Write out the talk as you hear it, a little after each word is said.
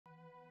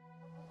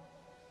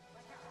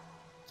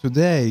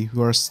Today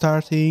we are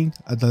starting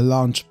at the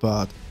launch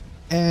pad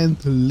and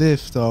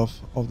liftoff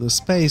of the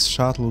space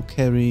shuttle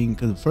carrying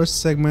the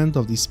first segment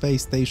of the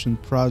space station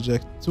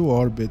project to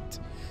orbit.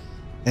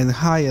 And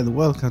hi and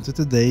welcome to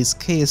today's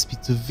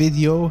KSP2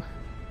 video,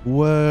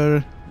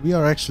 where we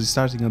are actually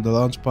starting at the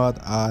launch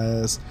pad,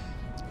 as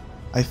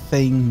I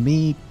think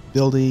me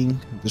building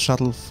the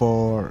shuttle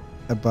for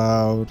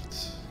about,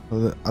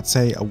 I'd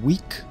say, a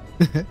week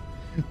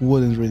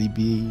wouldn't really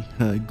be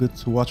good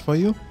to watch for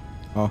you.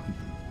 Oh,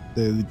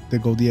 there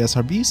go the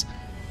SRBs.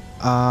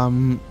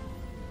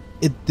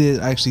 It did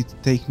actually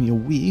take me a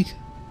week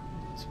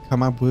to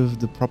come up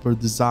with the proper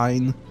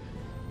design,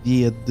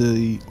 be it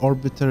the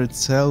orbiter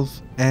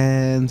itself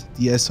and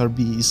the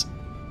SRBs.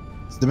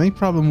 So the main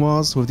problem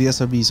was with the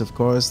SRBs, of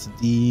course,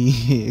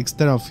 the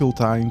external fuel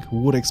tank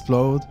would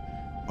explode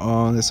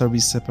on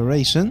SRB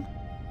separation,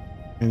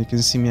 and you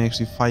can see me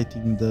actually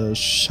fighting the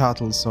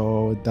shuttle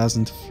so it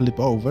doesn't flip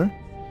over,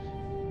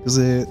 because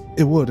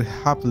it would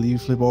happily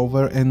flip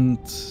over. And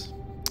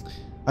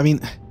I mean,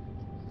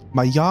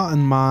 my yaw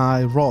and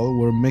my roll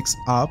were mixed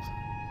up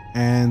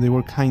and they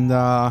were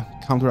kinda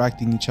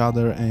counteracting each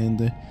other,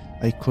 and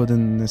I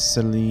couldn't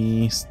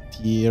necessarily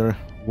steer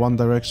one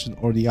direction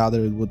or the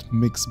other. It would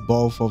mix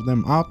both of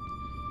them up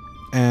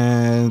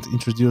and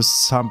introduce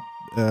some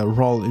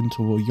roll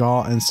into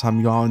yaw and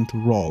some yaw into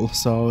roll,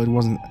 so it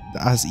wasn't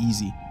as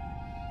easy.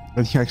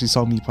 But you actually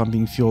saw me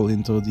pumping fuel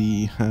into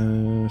the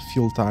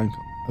fuel tank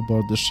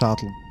aboard the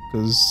shuttle,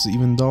 because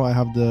even though I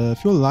have the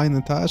fuel line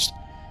attached,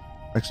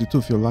 actually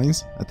two fuel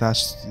lines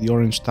attached to the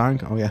orange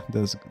tank. Oh yeah,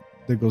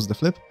 there goes the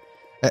flip.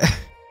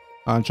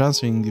 I'm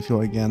transferring the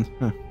fuel again.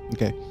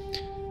 Okay.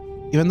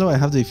 Even though I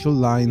have the fuel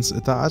lines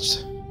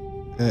attached,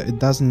 it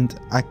doesn't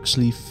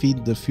actually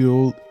feed the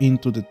fuel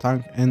into the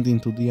tank and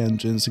into the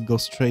engines. It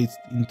goes straight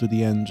into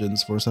the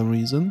engines for some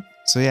reason.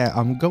 So yeah,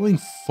 I'm going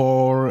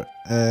for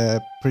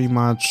pretty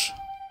much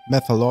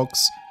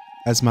Methalox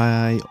as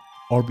my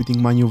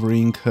orbiting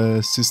maneuvering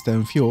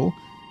system fuel,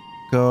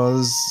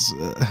 because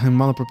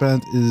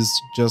monopropellant is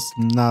just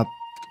not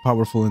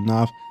powerful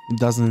enough. It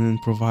doesn't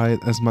provide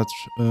as much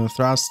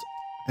thrust,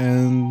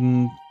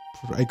 and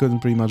I couldn't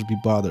pretty much be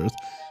bothered.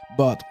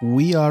 But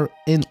we are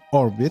in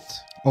orbit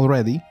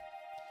already.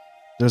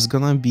 There's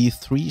gonna be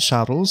 3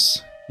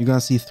 shuttles. You're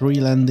gonna see 3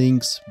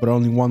 landings, but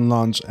only 1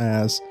 launch,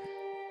 as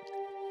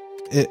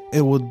it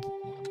would,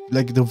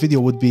 like, the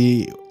video would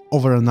be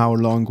over an hour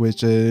long,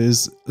 which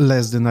is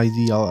less than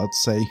ideal, I'd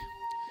say.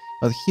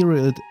 But here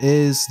it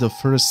is, the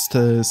first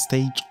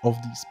stage of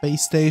the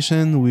space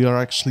station. We are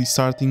actually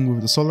starting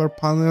with the solar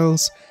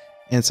panels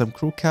and some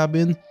crew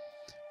cabin.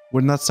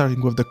 We're not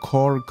starting with the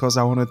core because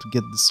I wanted to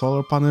get the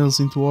solar panels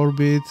into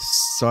orbit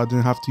so I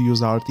didn't have to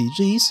use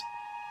RTGs.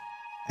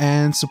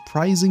 And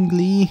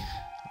surprisingly,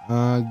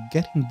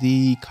 getting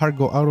the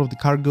cargo out of the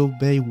cargo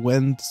bay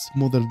went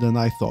smoother than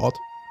I thought.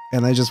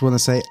 And I just want to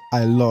say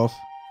I love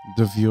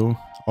the view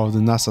of the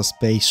NASA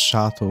space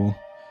shuttle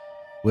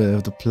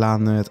with the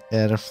planet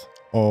Earth,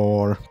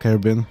 or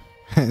Kerbal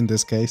in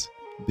this case,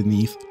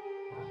 beneath.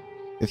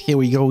 And here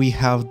we go, we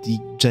have the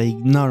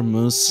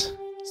ginormous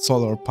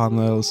solar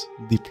panels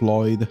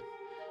deployed,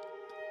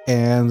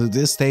 and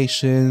this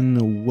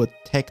station would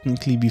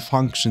technically be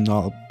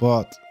functional,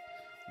 but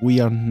we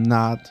are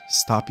not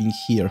stopping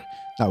here.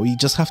 Now we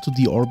just have to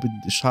deorbit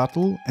the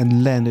shuttle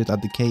and land it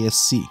at the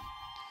KSC.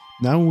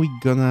 Now we're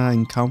gonna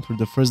encounter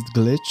the first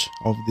glitch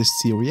of this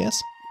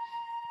series,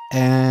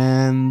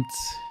 and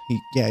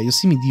yeah, you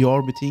see me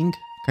deorbiting,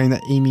 kind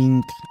of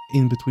aiming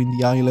in between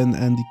the island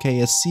and the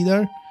KSC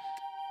there. You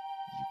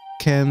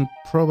can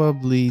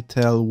probably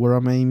tell where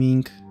I'm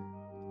aiming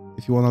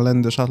if you want to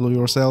land the shuttle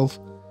yourself.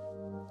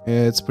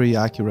 It's pretty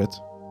accurate.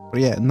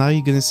 But yeah, now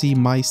you're gonna see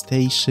my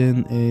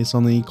station is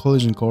on a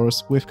collision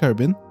course with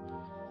Kerbal,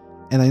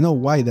 and I know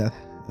why that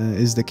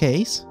is the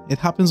case. It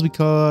happens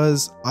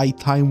because I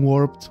time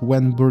warped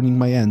when burning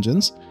my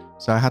engines,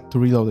 so I had to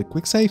reload a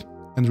quick save,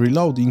 and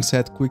reloading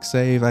said quick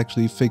save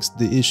actually fixed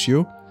the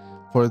issue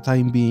for the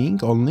time being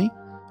only,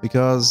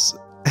 because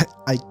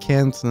I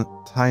can't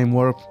time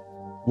warp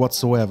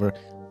whatsoever.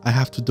 I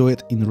have to do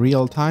it in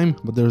real time,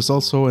 but there's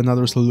also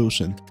another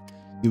solution.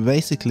 You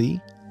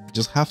basically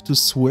just have to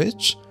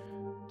switch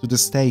to the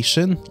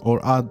station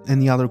or add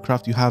any other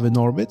craft you have in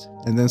orbit,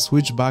 and then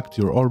switch back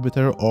to your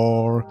orbiter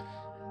or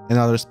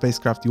another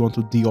spacecraft you want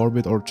to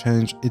deorbit or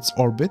change its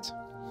orbit.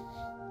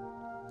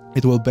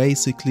 It will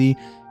basically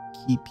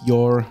keep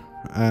your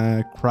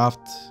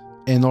craft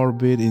in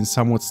orbit, in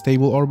somewhat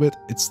stable orbit.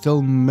 It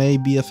still may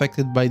be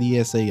affected by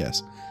the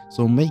SAS,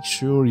 so make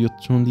sure you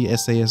turn the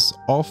SAS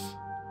off,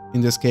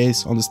 in this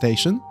case on the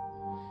station.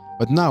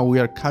 But now we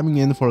are coming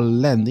in for a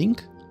landing,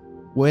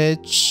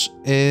 which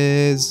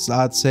is,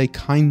 I'd say,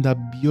 kinda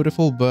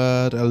beautiful,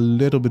 but a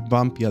little bit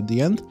bumpy at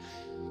the end.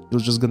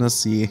 You're just gonna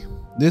see.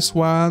 This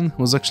one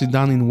was actually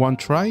done in 1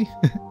 try,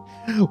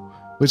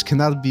 which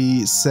cannot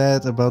be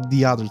said about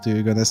the other 2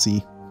 you're gonna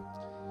see.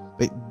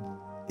 But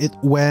it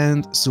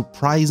went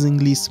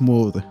surprisingly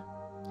smooth.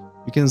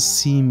 You can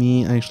see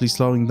me actually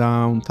slowing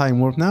down time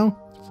warp now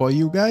for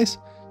you guys,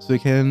 so you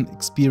can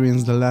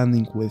experience the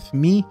landing with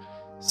me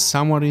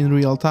somewhat in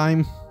real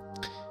time.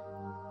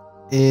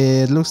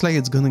 It looks like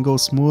it's gonna go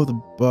smooth,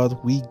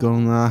 but we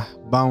gonna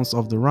bounce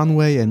off the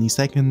runway any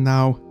second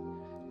now.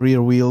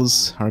 Rear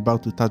wheels are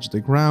about to touch the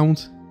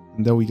ground,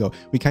 and there we go.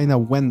 We kinda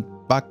went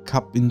back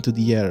up into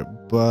the air,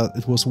 but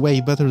it was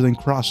way better than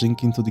crashing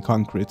into the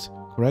concrete,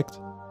 correct?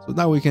 So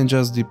now we can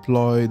just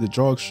deploy the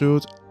jog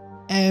chute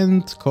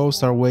and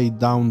coast our way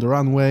down the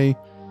runway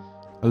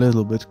a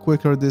little bit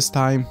quicker this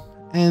time,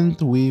 and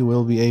we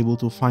will be able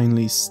to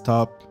finally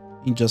stop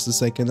in just a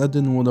second. I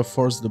didn't want to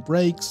force the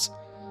brakes.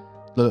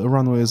 The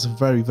runway is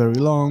very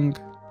long,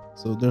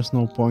 so there's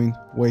no point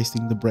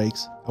wasting the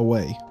brakes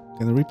away.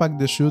 Gonna repack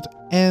the chute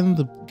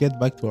and get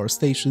back to our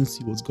station,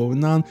 see what's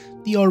going on.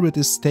 The orbit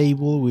is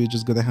stable, we're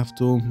just gonna have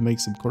to make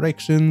some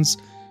corrections.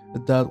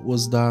 That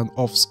was done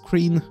off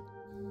screen.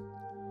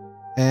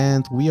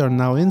 And we are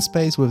now in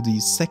space with the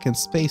second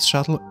space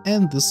shuttle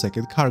and the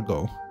second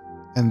cargo.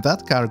 And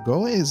that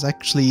cargo is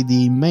actually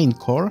the main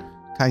core,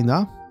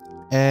 kinda,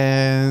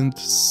 and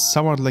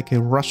somewhat like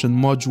a Russian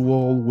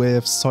module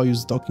with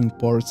Soyuz docking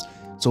ports.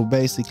 So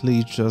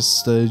basically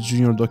just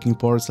junior docking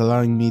ports,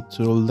 allowing me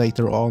to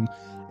later on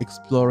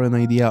explore an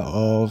idea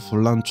of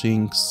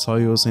launching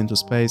Soyuz into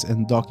space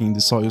and docking the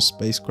Soyuz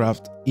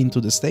spacecraft into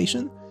the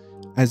station,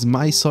 as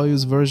my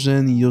Soyuz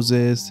version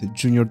uses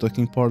junior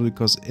docking port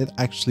because it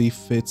actually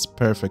fits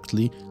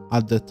perfectly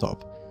at the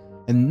top.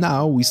 And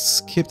now we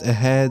skipped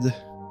ahead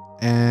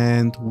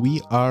and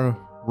we are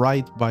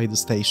right by the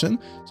station,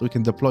 so we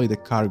can deploy the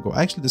cargo.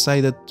 I actually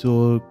decided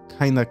to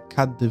kinda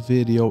cut the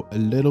video a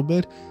little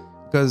bit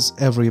because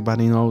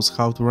everybody knows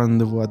how to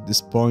rendezvous at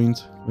this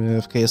point,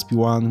 with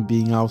KSP-1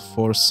 being out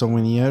for so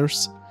many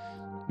years.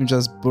 You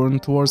just burn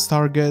towards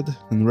target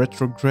and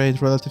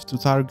retrograde relative to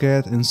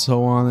target and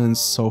so on and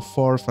so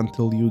forth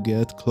until you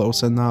get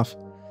close enough.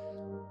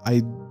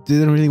 I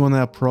didn't really want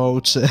to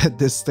approach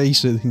the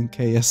station in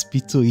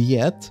KSP-2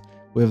 yet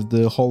with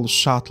the whole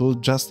shuttle,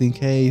 just in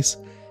case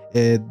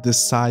it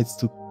decides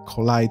to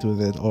collide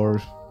with it or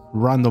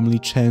randomly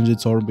change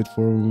its orbit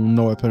for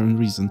no apparent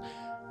reason.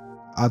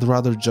 I'd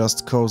rather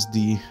just coast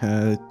the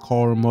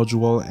core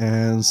module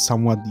and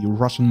somewhat the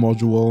Russian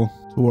module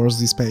towards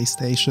the space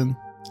station.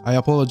 I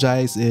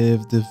apologize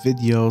if the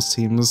video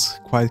seems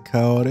quite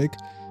chaotic,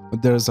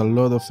 but there's a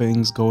lot of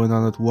things going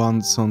on at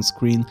once on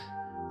screen.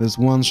 There's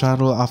one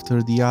shuttle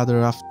after the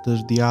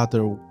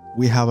other.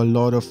 We have a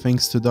lot of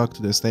things to dock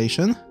to the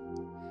station.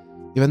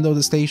 Even though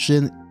the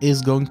station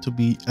is going to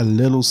be a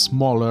little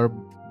smaller,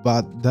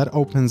 but that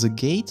opens a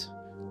gate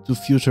to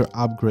future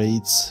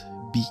upgrades,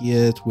 be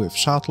it with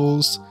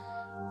shuttles,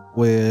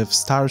 with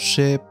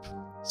Starship,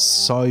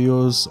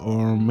 Soyuz,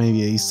 or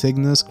maybe a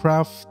Cygnus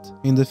craft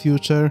in the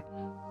future,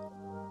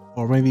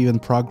 or maybe even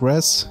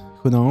Progress,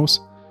 who knows.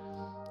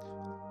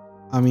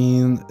 I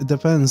mean, it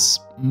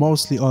depends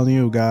mostly on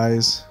you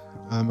guys,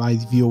 my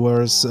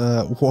viewers,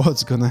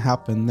 what's gonna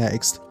happen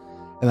next.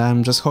 And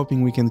I'm just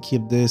hoping we can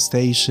keep this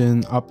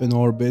station up in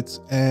orbit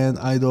and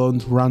I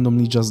don't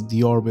randomly just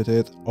deorbit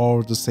it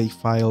or the save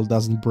file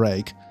doesn't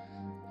break.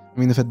 I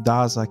mean, if it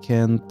does, I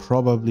can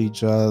probably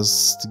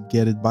just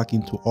get it back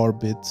into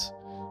orbit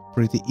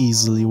pretty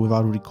easily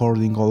without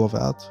recording all of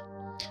that.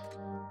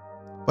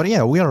 But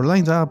yeah, we are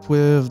lined up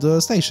with the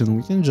station.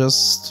 We can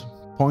just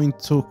point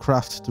two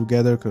craft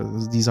together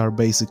because these are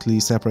basically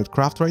separate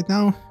craft right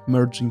now,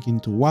 merging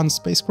into one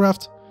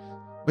spacecraft,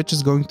 which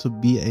is going to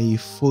be a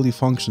fully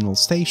functional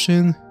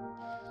station.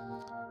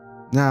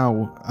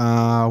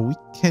 Now, we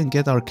can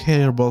get our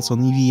Kerbals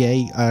on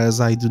EVA,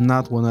 as I do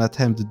not want to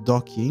attempt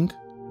docking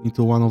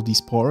into one of these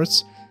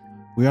ports.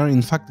 We are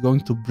in fact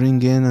going to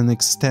bring in an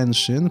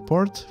extension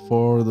port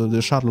for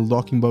the shuttle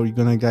docking, but we're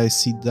gonna guys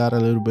see that a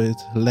little bit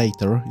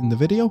later in the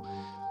video.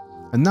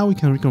 And now we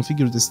can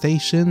reconfigure the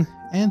station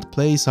and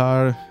place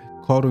our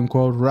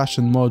quote-unquote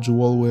Russian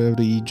module with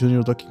the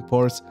junior docking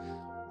ports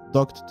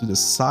docked to the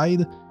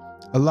side,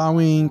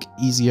 allowing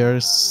easier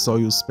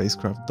Soyuz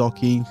spacecraft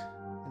docking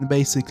and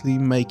basically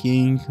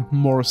making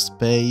more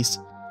space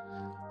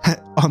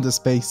on the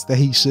space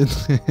station.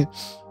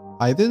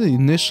 I didn't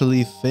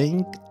initially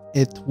think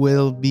it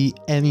will be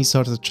any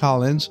sort of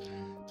challenge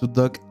to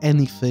dock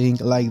anything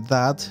like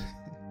that,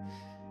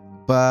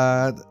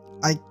 but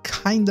I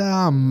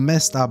kinda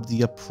messed up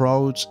the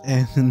approach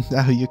and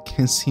now you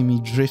can see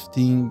me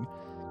drifting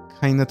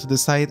kinda to the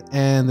side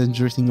and then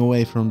drifting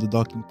away from the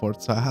docking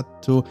port. So I had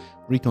to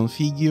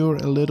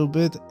reconfigure a little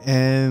bit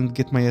and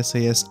get my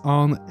SAS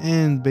on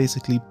and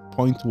basically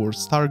point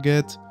towards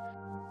target.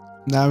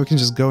 Now we can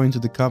just go into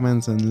the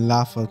comments and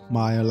laugh at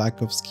my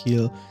lack of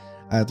skill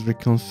at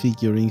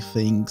reconfiguring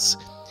things.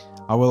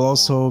 I will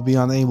also be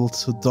unable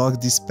to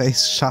dock the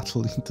space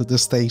shuttle into the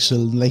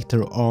station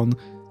later on.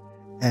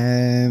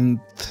 And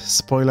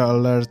spoiler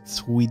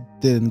alert, we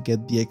didn't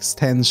get the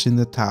extension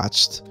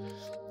attached.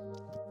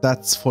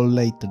 That's for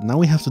later. Now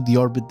we have to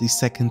deorbit the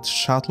second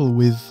shuttle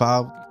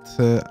without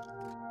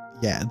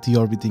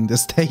deorbiting the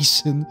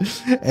station.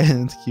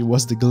 And here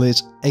was the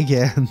glitch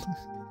again.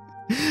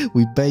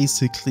 We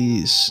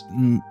basically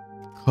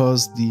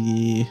caused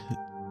the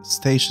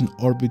station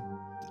orbit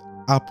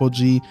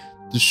apogee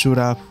to shoot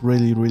up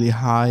really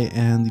high,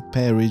 and the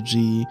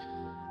perigee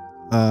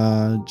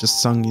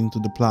just sunk into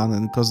the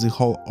planet because the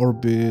whole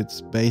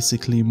orbit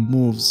basically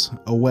moves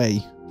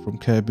away from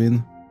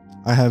Kerbin.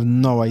 I have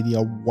no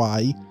idea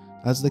why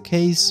that's the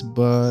case,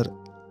 but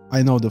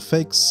I know the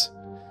fix.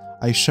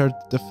 I shared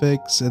the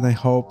fix and I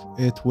hope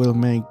it will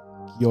make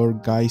your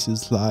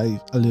guys'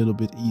 life a little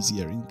bit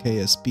easier in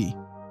KSP.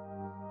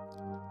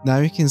 Now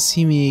you can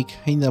see me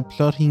kinda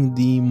plotting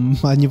the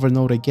maneuver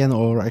node again,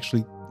 or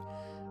actually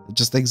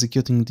just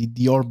executing the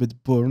deorbit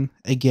burn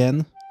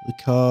again,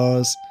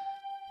 because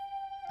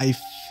I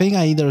think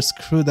I either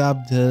screwed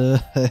up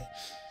the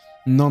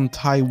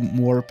non-time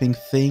warping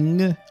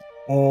thing,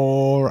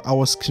 or I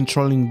was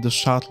controlling the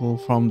shuttle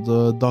from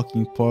the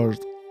docking port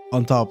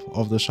on top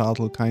of the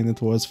shuttle kinda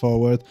towards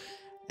forward,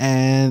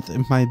 and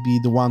it might be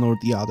the one or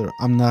the other.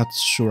 I'm not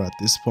sure at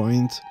this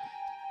point.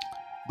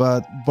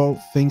 But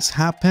both things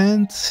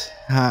happened.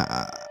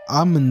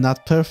 I'm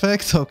not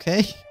perfect,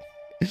 okay?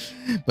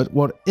 But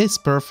what is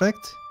perfect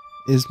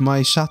is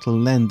my shuttle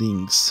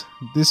landings.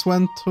 This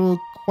one took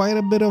quite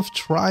a bit of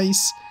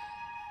tries,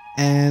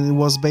 and it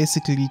was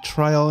basically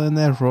trial and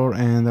error,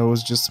 and that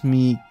was just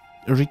me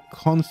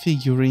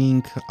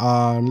reconfiguring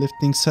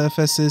lifting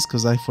surfaces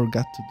because I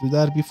forgot to do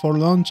that before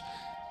launch.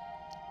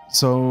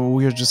 So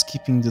we're just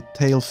keeping the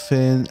tail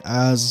fin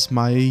as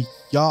my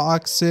yaw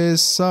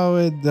axis, so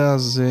it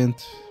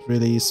doesn't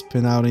really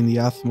spin out in the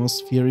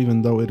atmosphere,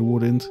 even though it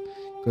wouldn't,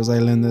 because I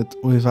landed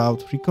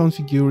without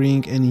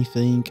reconfiguring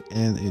anything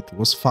and it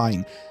was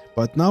fine.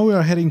 But now we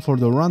are heading for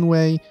the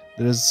runway.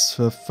 There's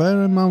a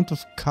fair amount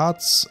of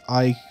cuts.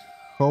 I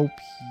hope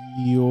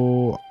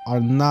you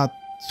are not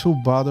too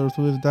bothered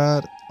with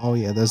that. Oh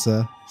yeah, there's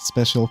a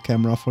special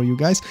camera for you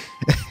guys.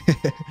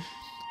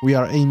 We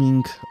are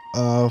aiming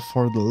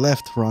for the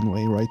left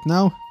runway right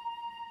now,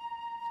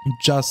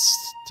 just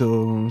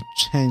to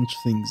change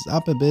things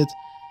up a bit,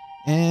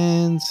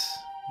 and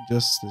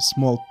just a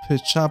small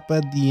pitch up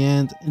at the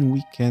end, and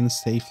we can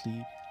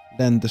safely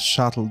land the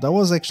shuttle. That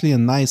was actually a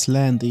nice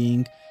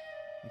landing,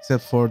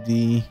 except for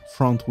the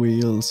front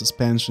wheel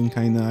suspension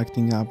kind of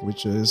acting up,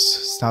 which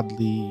is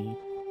sadly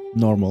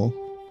normal.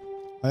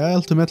 I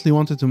ultimately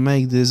wanted to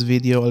make this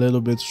video a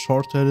little bit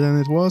shorter than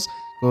it was,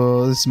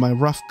 because this is my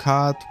rough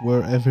cut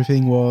where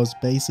everything was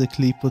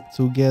basically put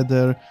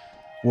together,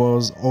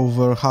 was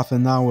over half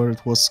an hour.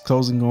 It was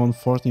closing on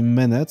 40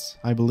 minutes,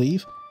 I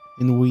believe,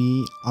 and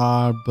we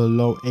are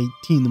below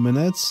 18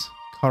 minutes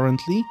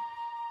currently,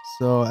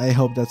 so I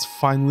hope that's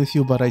fine with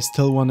you, but I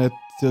still wanted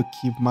to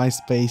keep my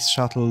space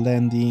shuttle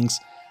landings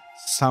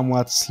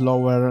somewhat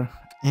slower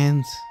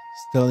and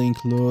still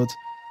include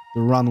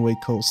the runway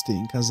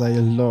coasting, as I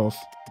love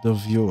the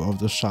view of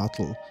the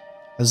shuttle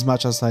as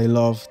much as I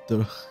love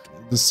the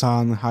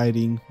sun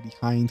hiding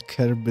behind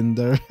Kerbin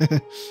there.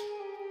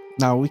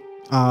 Now we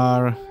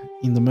are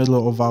in the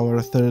middle of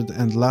our third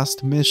and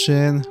last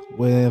mission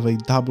with a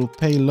double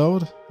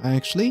payload.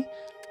 Actually,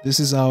 this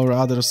is our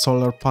other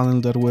solar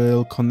panel that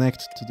will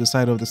connect to the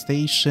side of the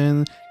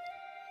station,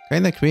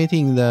 kind of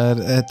creating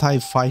that TIE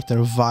fighter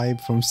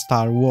vibe from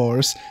Star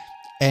Wars.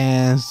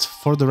 And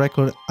for the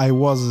record, I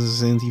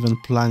wasn't even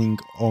planning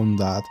on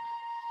that.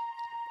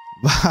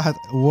 But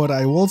what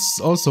I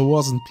also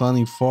wasn't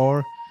planning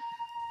for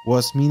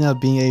was me not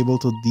being able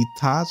to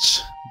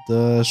detach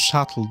the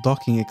shuttle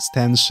docking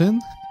extension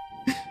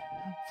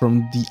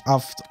from the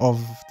aft of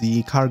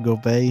the cargo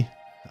bay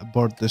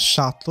aboard the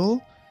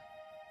shuttle.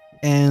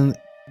 And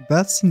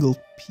that single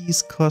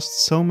piece caused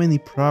so many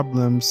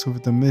problems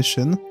with the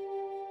mission.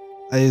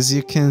 As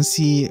you can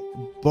see,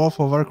 both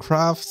of our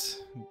craft,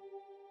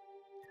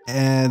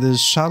 and the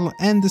shuttle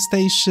and the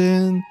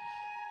station,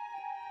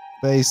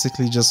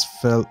 basically just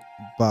fell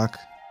back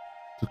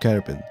to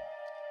Kerbin.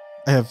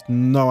 I have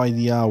no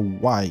idea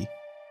why.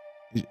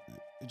 It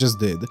just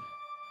did.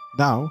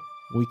 Now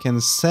we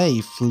can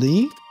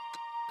safely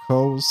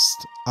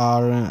coast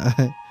our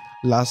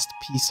last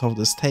piece of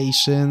the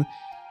station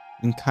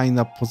and kind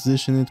of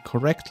position it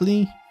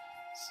correctly,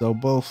 so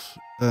both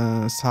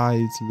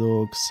sides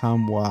look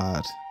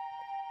somewhat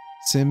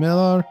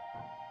similar.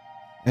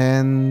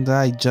 And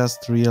I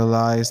just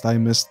realized I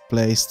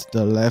misplaced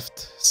the left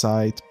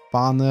side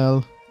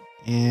panel,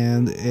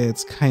 and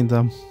it's kind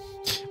of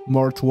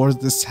more towards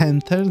the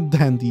center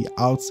than the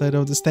outside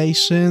of the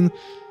station,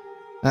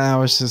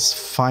 which is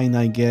fine,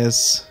 I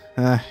guess.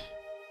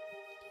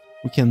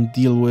 We can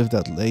deal with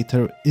that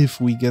later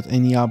if we get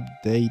any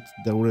update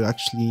that will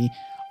actually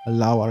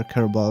allow our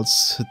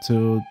Kerbals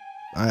to,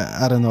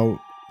 I don't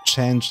know,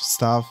 change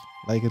stuff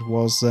like it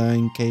was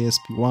in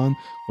KSP1,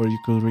 where you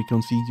could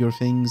reconfigure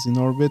things in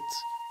orbit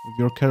with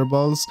your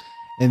Kerbals.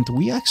 And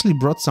we actually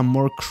brought some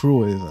more crew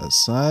with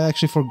us. I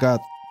actually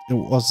forgot it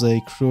was a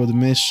crewed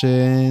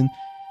mission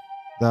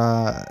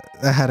that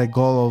had a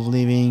goal of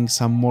leaving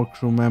some more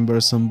crew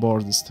members on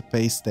board the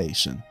space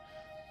station.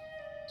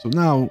 So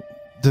now,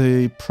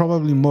 the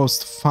probably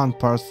most fun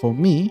part for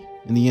me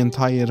in the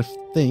entire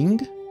thing,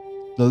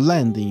 the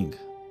landing.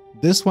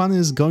 This one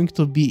is going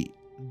to be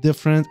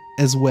different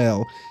as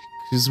well,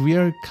 because we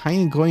are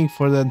kind of going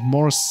for that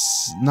more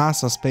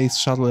NASA space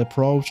shuttle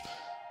approach,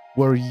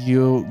 where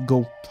you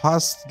go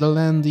past the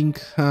landing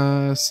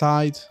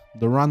side,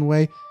 the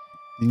runway,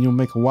 then you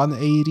make a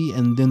 180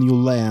 and then you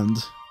land.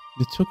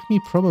 It took me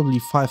probably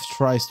 5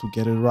 tries to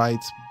get it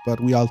right,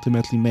 but we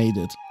ultimately made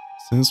it.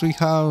 Since we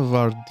have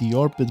our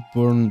deorbit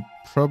burn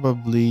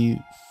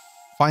probably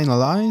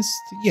finalized,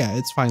 yeah,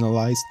 it's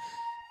finalized.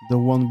 There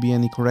won't be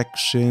any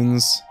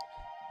corrections,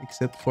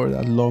 except for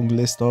that long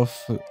list of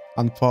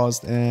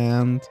unpaused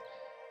and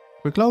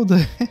quick load.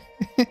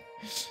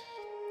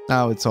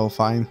 Now it's all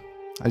fine.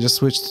 I just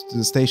switched to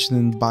the station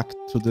and back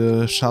to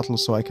the shuttle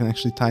so I can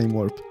actually time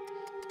warp.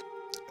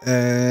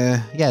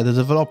 Yeah, the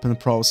development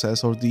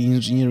process or the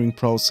engineering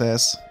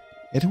process,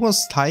 it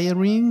was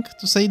tiring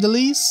to say the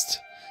least.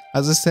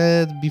 As I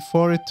said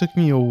before, it took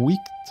me a week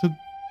to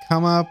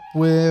come up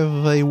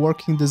with a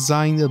working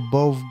design that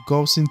both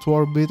goes into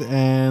orbit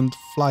and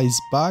flies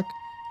back,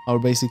 or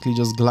basically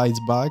just glides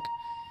back.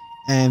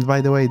 And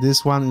by the way,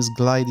 this one is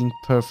gliding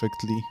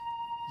perfectly.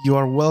 You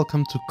are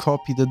welcome to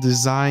copy the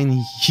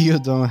design, you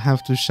don't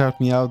have to shout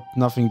me out,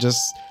 nothing,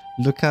 just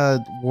look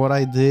at what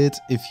I did.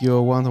 If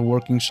you want a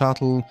working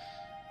shuttle,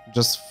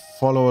 just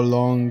follow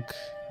along.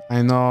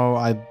 I know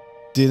I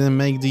didn't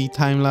make the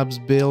time-lapse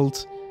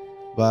build,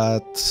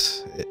 but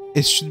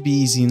it should be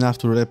easy enough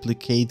to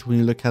replicate when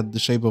you look at the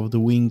shape of the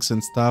wings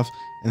and stuff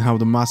and how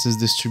the mass is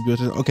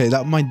distributed. Okay,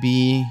 that might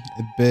be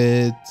a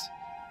bit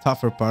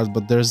tougher part,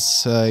 but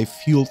there's a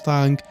fuel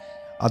tank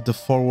at the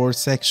forward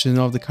section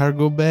of the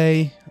cargo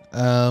bay,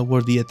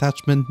 where the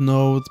attachment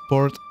node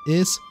port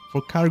is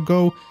for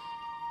cargo,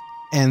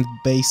 and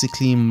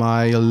basically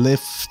my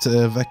lift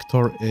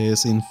vector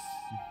is in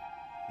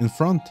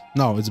front.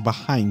 No, it's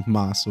behind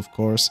mass, of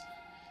course.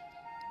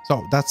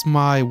 So that's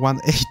my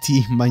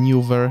 180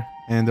 maneuver,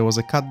 and there was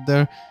a cut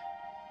there,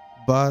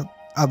 but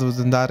other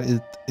than that,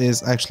 it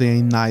is actually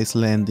a nice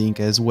landing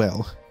as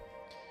well.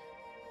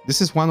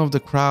 This is one of the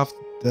craft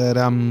that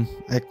I'm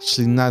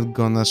actually not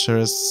gonna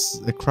share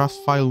a craft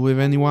file with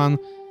anyone,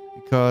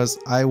 because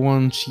I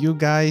want you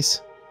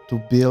guys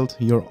to build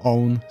your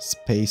own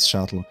space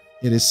shuttle.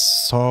 It is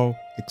so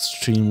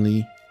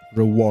extremely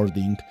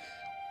rewarding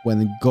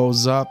when it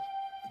goes up,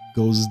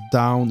 goes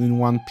down in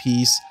one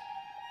piece,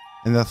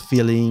 and that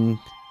feeling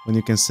when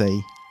you can say,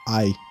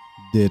 I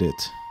did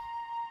it.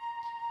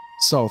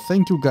 So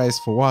thank you guys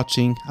for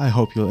watching, I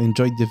hope you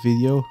enjoyed the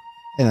video,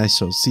 and I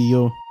shall see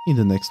you in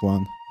the next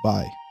one.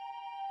 Bye.